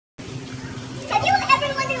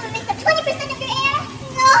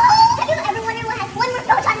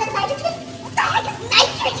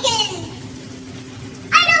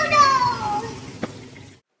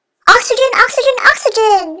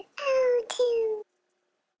oxygen! Oh, too.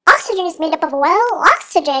 Oxygen is made up of, well,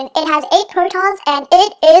 oxygen. It has 8 protons and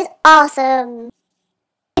it is awesome.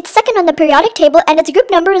 It's second on the periodic table and its group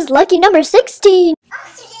number is lucky number 16.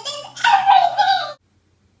 Oxygen is everything!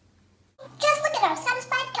 Just look at our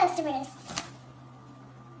satisfied customers.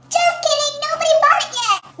 Just kidding, nobody bought it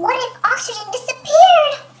yet! What if oxygen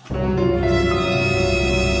disappeared?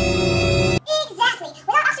 Exactly.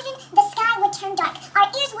 Without oxygen, the sky would turn dark, our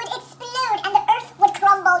ears would explode, and the earth would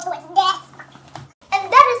crumble to its death.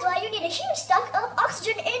 And that is why you need a huge stock of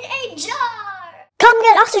oxygen in a jar. Come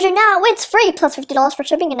get oxygen now, it's free, plus $50 for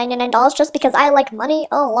shipping and $99 just because I like money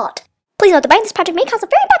a lot. Please note that buying this product may cause a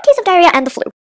very bad case of diarrhea and the flu.